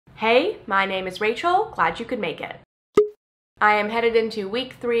Hey, my name is Rachel. Glad you could make it. I am headed into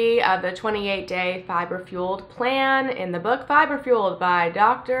week 3 of the 28-day fiber-fueled plan in the book Fiber Fueled by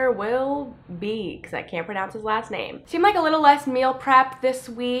Dr. Will B, because I can't pronounce his last name. Seemed like a little less meal prep this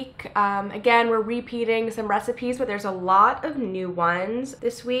week. Again, we're repeating some recipes, but there's a lot of new ones.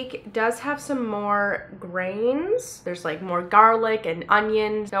 This week does have some more grains. There's like more garlic and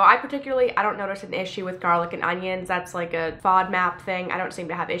onions. So I don't notice an issue with garlic and onions. That's like a FODMAP thing. I don't seem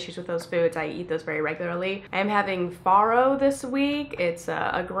to have issues with those foods. I eat those very regularly. I'm having farro this week. It's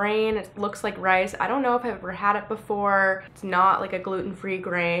a grain. It looks like rice. I don't know if I've ever had it before. It's not like a gluten-free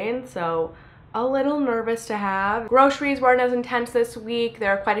grain, so a little nervous to have. Groceries weren't as intense this week.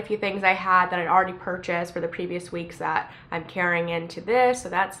 There are quite a few things I had that I'd already purchased for the previous weeks that I'm carrying into this, so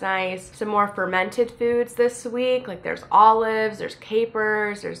that's nice. Some more fermented foods this week, like there's olives, there's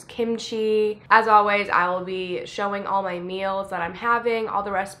capers, there's kimchi. As always, I will be showing all my meals that I'm having. All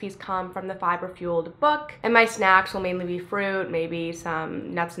the recipes come from the Fiber Fueled book, and my snacks will mainly be fruit, maybe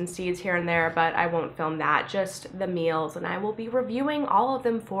some nuts and seeds here and there, but I won't film that, just the meals, and I will be reviewing all of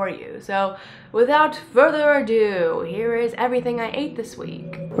them for you. So without further ado, here is everything I ate this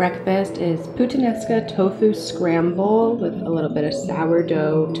week. Breakfast is puttanesca tofu scramble with a little bit of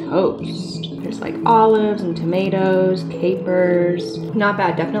sourdough toast. There's like olives and tomatoes, capers. Not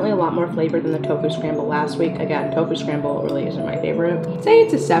bad, definitely a lot more flavor than the tofu scramble last week. Again, tofu scramble really isn't my favorite. I'd say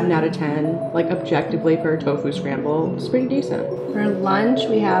it's a 7 out of 10, like objectively for a tofu scramble. It's pretty decent. For lunch,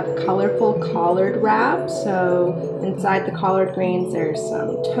 we have colorful collard wraps. So inside the collard greens, there's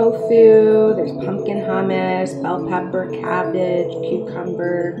some tofu, there's pumpkin hummus, bell pepper, cabbage,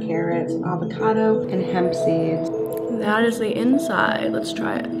 cucumber, carrots, avocado, and hemp seeds. That is the inside. Let's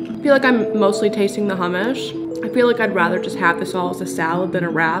try it. I feel like I'm mostly tasting the hummus. I feel like I'd rather just have this all as a salad than a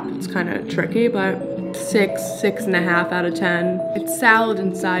wrap. It's kind of tricky, but 6.5 out of 10. It's salad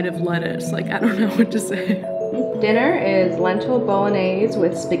inside of lettuce. Like, I don't know what to say. Dinner is lentil bolognese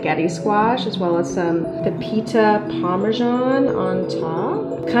with spaghetti squash, as well as some pepita parmesan on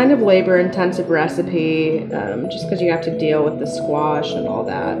top. Kind of labor-intensive recipe, just because you have to deal with the squash and all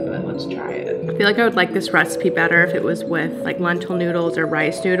that, but let's try it. I feel like I would like this recipe better if it was with like lentil noodles or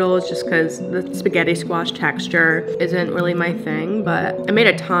rice noodles, just because the spaghetti squash texture isn't really my thing, but I made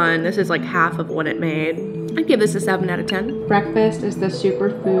a ton. This is like half of what it made. I'd give this a 7 out of 10. Breakfast is the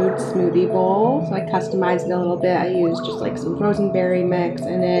superfood smoothie bowl. So I customized it a little bit. I used just like some frozen berry mix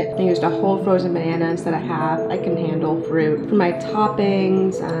in it. I used a whole frozen banana instead of half. I can handle fruit. For my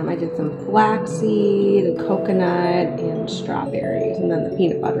toppings, I did some flaxseed, coconut, and strawberries. And then the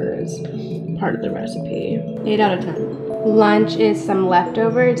peanut butter is part of the recipe. 8 out of 10. Lunch is some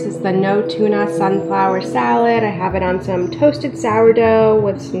leftovers. This is the no tuna sunflower salad. I have it on some toasted sourdough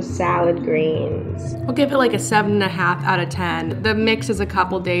with some salad greens. I'll give it like a 7.5 out of 10. The mix is a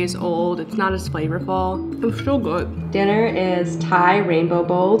couple days old. It's not as flavorful. It's still good. Dinner is Thai rainbow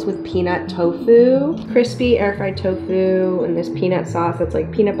bowls with peanut tofu, crispy air fried tofu, and this peanut sauce that's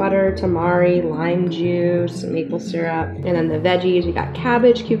like peanut butter, tamari, lime juice, maple syrup. And then the veggies, we got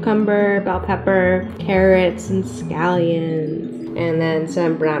cabbage, cucumber, bell pepper, carrots, and scallions. And then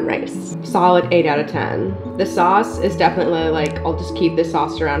some brown rice. Solid 8 out of 10. The sauce is definitely like, I'll just keep this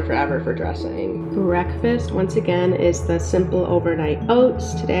sauce around forever for dressing. Breakfast, once again, is the simple overnight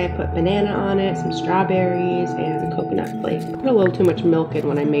oats. Today I put banana on it, some strawberries, and a coconut flake. Put a little too much milk in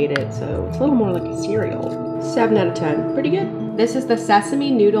when I made it, so it's a little more like a cereal. 7 out of 10, pretty good. This is the sesame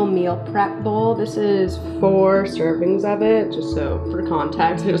noodle meal prep bowl. This is 4 servings of it, just so for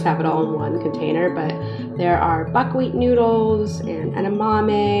context, I just have it all in one container, but there are buckwheat noodles and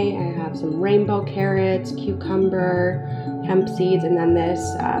edamame. I have some rainbow carrots, cucumber, hemp seeds, and then this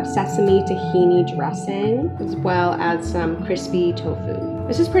sesame tahini dressing, as well as some crispy tofu.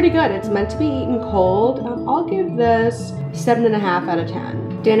 This is pretty good. It's meant to be eaten cold. I'll give this 7.5 out of 10.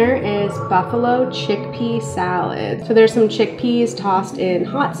 Dinner is buffalo chickpea salad. So there's some chickpeas tossed in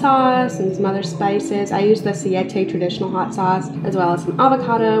hot sauce and some other spices. I use the Siete traditional hot sauce, as well as some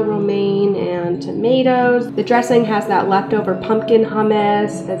avocado, romaine, and tomatoes. The dressing has that leftover pumpkin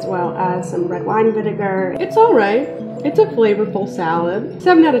hummus, as well as some red wine vinegar. It's all right. It's a flavorful salad.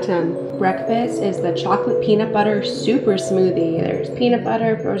 7 out of 10. Breakfast is the chocolate peanut butter super smoothie. There's peanut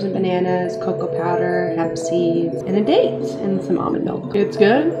butter, frozen bananas, cocoa powder, hemp seeds, and a date, and some almond milk. It's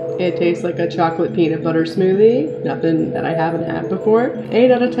good. It tastes like a chocolate peanut butter smoothie. Nothing that I haven't had before.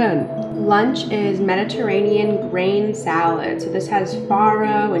 8 out of 10. Lunch is Mediterranean grain salad. So this has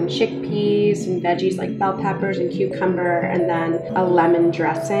farro and chickpeas, some veggies like bell peppers and cucumber, and then a lemon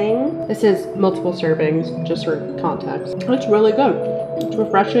dressing. This is multiple servings, just for context. It's really good. It's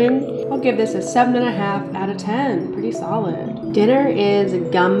refreshing. I'll give this a 7.5 out of 10. Pretty solid. Dinner is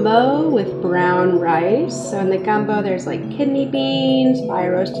gumbo with brown rice. So in the gumbo, there's like kidney beans,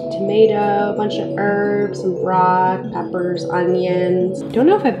 fire roasted tomato, a bunch of herbs, some broth, peppers, onions. Don't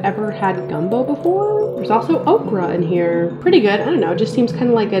know if I've ever had gumbo before. There's also okra in here. Pretty good. I don't know. It just seems kind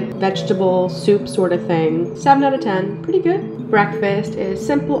of like a vegetable soup sort of thing. 7 out of 10. Pretty good. Breakfast is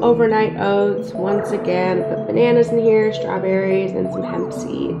simple overnight oats. Once again, put bananas in here, strawberries, and some hemp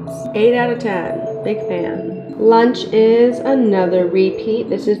seeds. 8 out of 10. Big fan. Lunch is another repeat.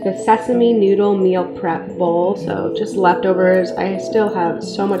 This is the sesame noodle meal prep bowl, so just leftovers. I still have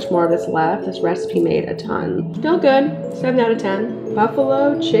so much more of this left. This recipe made a ton. Still good. 7 out of 10.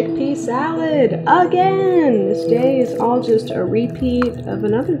 Buffalo chickpea salad again. This day is all just a repeat of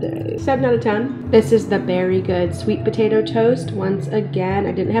another day. 7 out of 10. This is the Very Good sweet potato toast. Once again,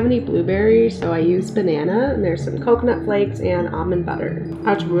 I didn't have any blueberries, so I used banana, and there's some coconut flakes and almond butter.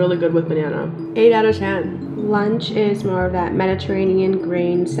 That's really good with banana. 8 out of 10. Lunch is more of that Mediterranean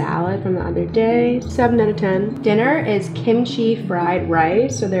grain salad from the other day. 7 out of 10. Dinner is kimchi fried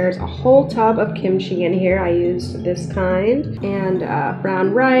rice. So there's a whole tub of kimchi in here. I used this kind. And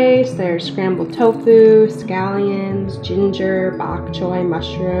brown rice. There's scrambled tofu, scallions, ginger, bok choy,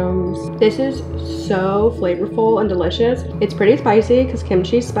 mushrooms. This is so flavorful and delicious. It's pretty spicy because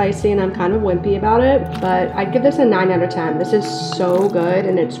kimchi is spicy and I'm kind of wimpy about it. But I'd give this a 9 out of 10. This is so good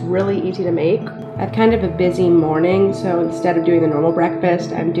and it's really easy to make. I have kind of a busy morning, so instead of doing the normal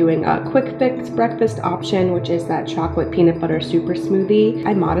breakfast, I'm doing a quick fix breakfast option, which is that chocolate peanut butter super smoothie.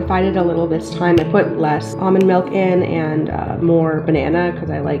 I modified it a little this time. I put less almond milk in and more banana because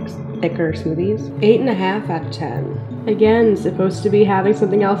I like thicker smoothies. 8.5 out of 10. Again, supposed to be having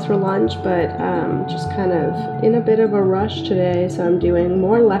something else for lunch, but just kind of in a bit of a rush today, so I'm doing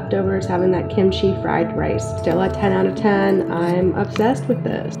more leftovers, having that kimchi fried rice. Still at 10 out of 10. I'm obsessed with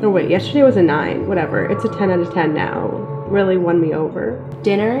this. Oh wait, yesterday was a 9. Whatever, it's a 10 out of 10 now. Really won me over.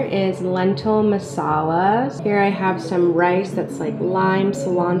 Dinner is lentil masala. Here I have some rice that's like lime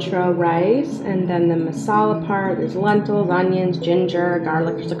cilantro rice, and then the masala part, there's lentils, onions, ginger,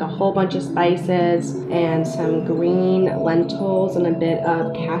 garlic. There's like a whole bunch of spices and some green lentils and a bit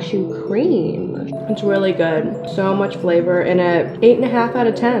of cashew cream. It's really good. So much flavor in it. 8.5 out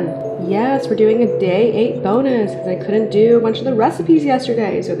of 10. Yes, we're doing a day 8 bonus because I couldn't do a bunch of the recipes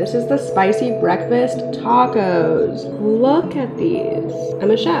yesterday. So this is the spicy breakfast tacos. Look at these. I'm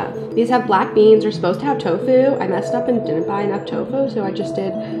a chef. These have black beans. They're supposed to have tofu. I messed up and didn't buy enough tofu, so I just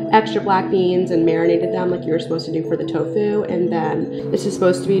did extra black beans and marinated them like you were supposed to do for the tofu. And then this is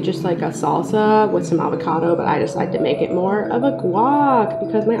supposed to be just like a salsa with some avocado, but I decided to make it more of a guac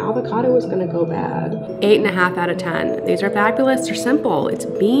because my avocado was gonna go bad. 8.5 out of 10. These are fabulous. They're simple. It's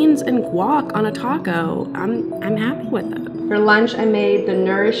beans and guac on a taco. I'm happy with it. For lunch, I made the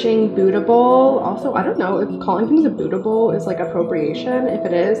nourishing Buddha bowl. Also, I don't know if calling things a Buddha bowl is like appropriation. If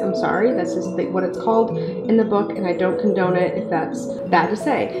it is, I'm sorry. That's just what it's called in the book, and I don't condone it if that's bad to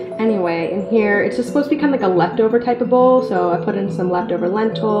say. Anyway, in here, it's just supposed to be kind of like a leftover type of bowl. So I put in some leftover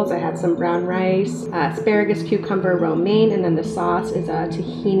lentils. I had some brown rice, asparagus, cucumber, romaine, and then the sauce is a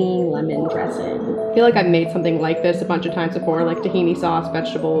tahini lemon dressing. I feel like I've made something like this a bunch of times before, like tahini sauce,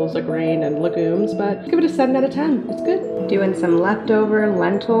 vegetables, a grain, and legumes, but give it a 7 out of 10. It's good. Doing some leftover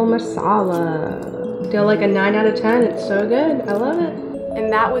lentil masala. Still like a 9 out of 10. It's so good. I love it.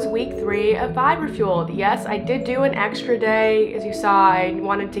 And that was week 3 of Fiber Fueled. Yes, I did do an extra day. As you saw, I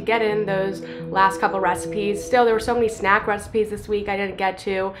wanted to get in those last couple recipes. Still, there were so many snack recipes this week I didn't get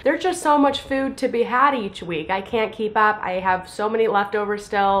to. There's just so much food to be had each week. I can't keep up. I have so many leftovers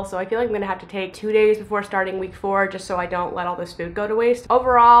still, so I feel like I'm gonna have to take 2 days before starting week 4 just so I don't let all this food go to waste.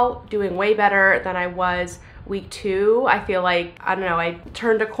 Overall, doing way better than I was week 2. I feel like, I don't know, I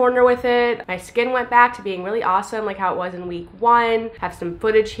turned a corner with it. My skin went back to being really awesome like how it was in week 1. Have some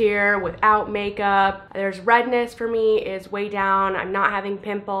footage here without makeup. There's redness for me is way down. I'm not having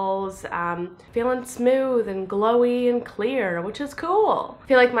pimples. Feeling smooth and glowy and clear, which is cool. I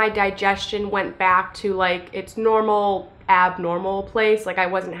feel like my digestion went back to like its normal abnormal place. Like I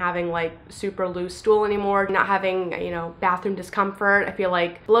wasn't having like super loose stool anymore, not having, you know, bathroom discomfort. I feel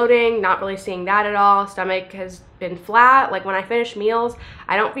like bloating, not really seeing that at all. Stomach has been flat. Like when I finish meals,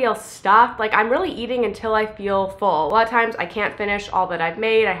 I don't feel stuffed. Like I'm really eating until I feel full. A lot of times I can't finish all that I've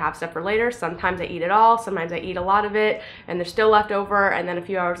made. I have stuff for later. Sometimes I eat it all. Sometimes I eat a lot of it and there's still left over, and then a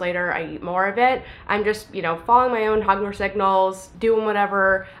few hours later I eat more of it. I'm just, you know, following my own hunger signals, doing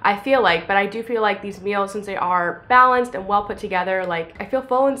whatever I feel like. But I do feel like these meals, since they are balanced and well put together, like I feel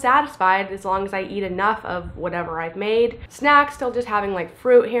full and satisfied as long as I eat enough of whatever I've made. Snacks, still just having like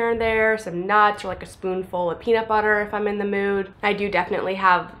fruit here and there, some nuts, or like a spoonful of peanut butter if I'm in the mood. I do definitely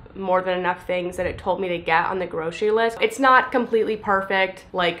have more than enough things that it told me to get on the grocery list. It's not completely perfect,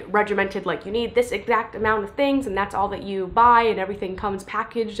 like regimented, like you need this exact amount of things and that's all that you buy and everything comes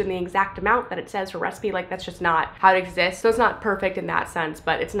packaged in the exact amount that it says for recipe. Like that's just not how it exists. So it's not perfect in that sense,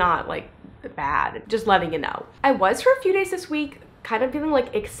 but it's not like bad. Just letting you know. I was for a few days this week kind of feeling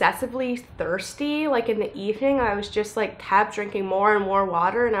like excessively thirsty. Like in the evening I was just like kept drinking more and more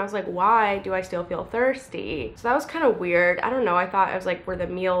water, and I was like, why do I still feel thirsty? So that was kind of weird. I don't know, I thought, I was like, were the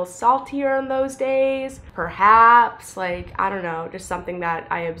meals saltier on those days? Perhaps, like, I don't know, just something that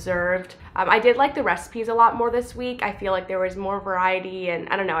I observed. I did like the recipes a lot more this week. I feel like there was more variety, and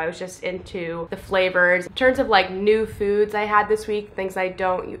I don't know, I was just into the flavors. In terms of like new foods I had this week, things I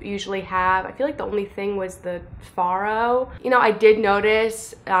don't usually have, I feel like the only thing was the farro. You know, I did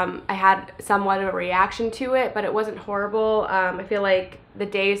notice I had somewhat of a reaction to it, but it wasn't horrible. I feel like the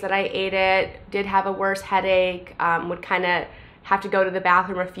days that I ate it did have a worse headache, would kind of have to go to the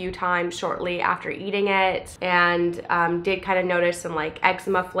bathroom a few times shortly after eating it, and did kind of notice some like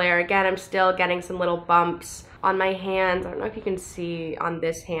eczema flare. Again, I'm still getting some little bumps on my hands. I don't know if you can see on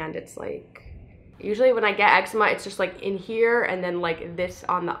this hand, it's like, usually when I get eczema, it's just like in here and then like this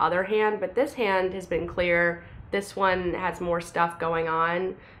on the other hand, but this hand has been clear. This one has more stuff going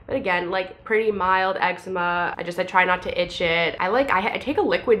on. But again, like pretty mild eczema. I try not to itch it. I take a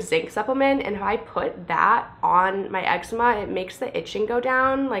liquid zinc supplement, and if I put that on my eczema, it makes the itching go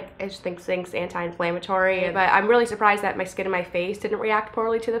down. Like, I just think zinc's anti-inflammatory. But I'm really surprised that my skin and my face didn't react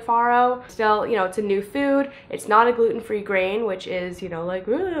poorly to the farro. Still, you know, it's a new food. It's not a gluten-free grain, which is, you know, like,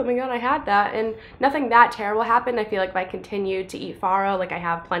 oh my god, I had that. And nothing that terrible happened. I feel like if I continue to eat farro, like I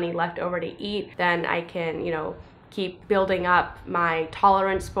have plenty left over to eat, then I can, you know, keep building up my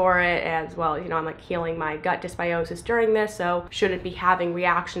tolerance for it, as well. You know, I'm like healing my gut dysbiosis during this, so shouldn't be having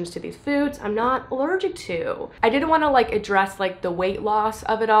reactions to these foods I'm not allergic to. I didn't want to like address like the weight loss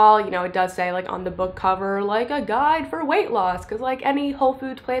of it all. You know, it does say like on the book cover, like a guide for weight loss, because like any whole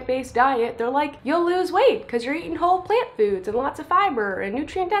foods plant-based diet, they're like, you'll lose weight because you're eating whole plant foods and lots of fiber and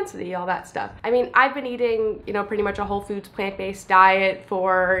nutrient density, all that stuff. I mean, I've been eating, you know, pretty much a whole foods plant-based diet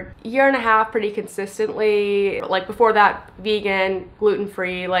for a year and a half pretty consistently. Like before that, vegan,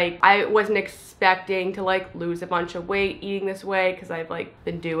 gluten-free. Like I wasn't expecting to like lose a bunch of weight eating this way, because I've like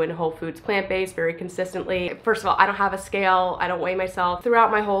been doing whole foods plant-based very consistently. First of all, I don't have a scale. I don't weigh myself. Throughout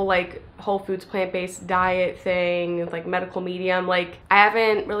my whole like whole foods plant-based diet thing, like medical medium, like I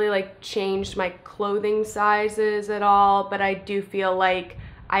haven't really like changed my clothing sizes at all, but I do feel like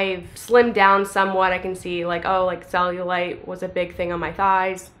I've slimmed down somewhat. I can see like, oh, like cellulite was a big thing on my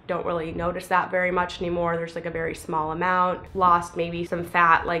thighs. Don't really notice that very much anymore. There's like a very small amount. Lost maybe some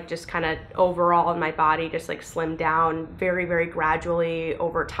fat, like just kind of overall in my body, just like slimmed down very, very gradually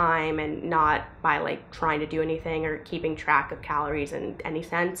over time, and not by like trying to do anything or keeping track of calories in any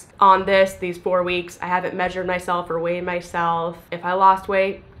sense. On these 4 weeks, I haven't measured myself or weighed myself. If I lost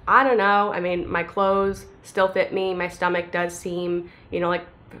weight, I don't know. I mean, my clothes still fit me. My stomach does seem, you know, like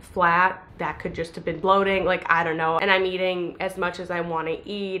flat. That could just have been bloating, like I don't know. And I'm eating as much as I want to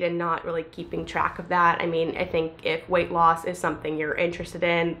eat and not really keeping track of that. I mean, I think if weight loss is something you're interested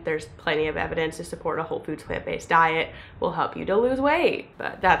in, there's plenty of evidence to support a whole foods plant-based diet will help you to lose weight.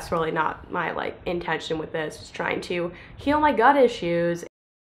 But that's really not my like intention with this. Just trying to heal my gut issues.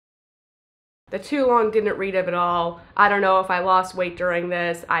 The too long didn't read of it all. I don't know if I lost weight during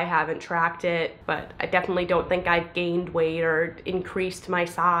this. I haven't tracked it, but I definitely don't think I've gained weight or increased my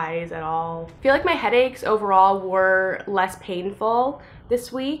size at all. I feel like my headaches overall were less painful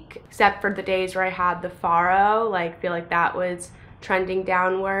this week, except for the days where I had the farro. Like, I feel like that was trending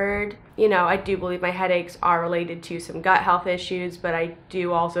downward. You know, I do believe my headaches are related to some gut health issues, but I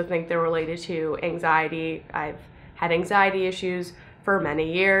do also think they're related to anxiety. I've had anxiety issues for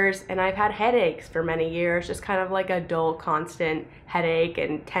many years, and I've had headaches for many years, just kind of like a dull, constant headache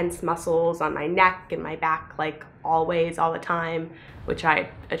and tense muscles on my neck and my back, like always, all the time, which I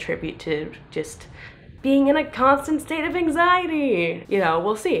attribute to just being in a constant state of anxiety. You know,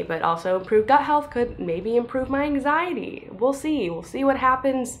 we'll see, but also improved gut health could maybe improve my anxiety. We'll see what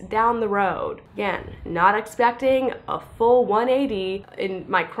happens down the road. Again, not expecting a full 180 in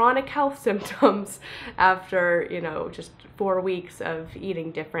my chronic health symptoms after, you know, just 4 weeks of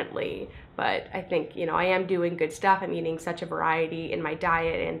eating differently. But I think, you know, I am doing good stuff. I'm eating such a variety in my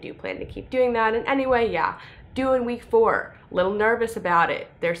diet and do plan to keep doing that. And anyway, yeah, doing week 4. A little nervous about it.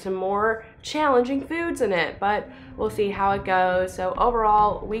 There's some more challenging foods in it, but we'll see how it goes. So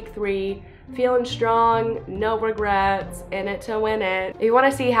overall, week 3, feeling strong, no regrets, in it to win it. If you want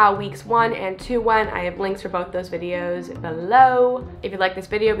to see how weeks 1 and 2 went, I have links for both those videos below. If you like this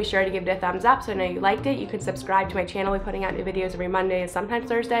video, be sure to give it a thumbs up so I know you liked it. You can subscribe to my channel. We're putting out new videos every Monday and sometimes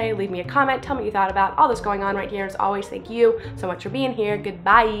Thursday. Leave me a comment, tell me what you thought about all this going on right here. As always, thank you so much for being here.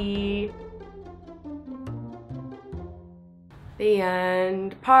 Goodbye. The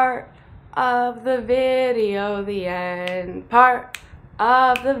end part of the video, the end part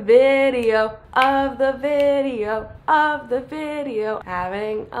of the video,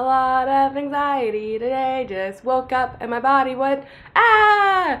 Having a lot of anxiety today, just woke up and my body went,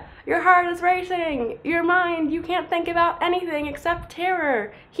 ah! Your heart is racing, your mind, you can't think about anything except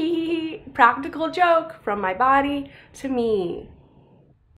terror. Hee hee hee, practical joke from my body to me.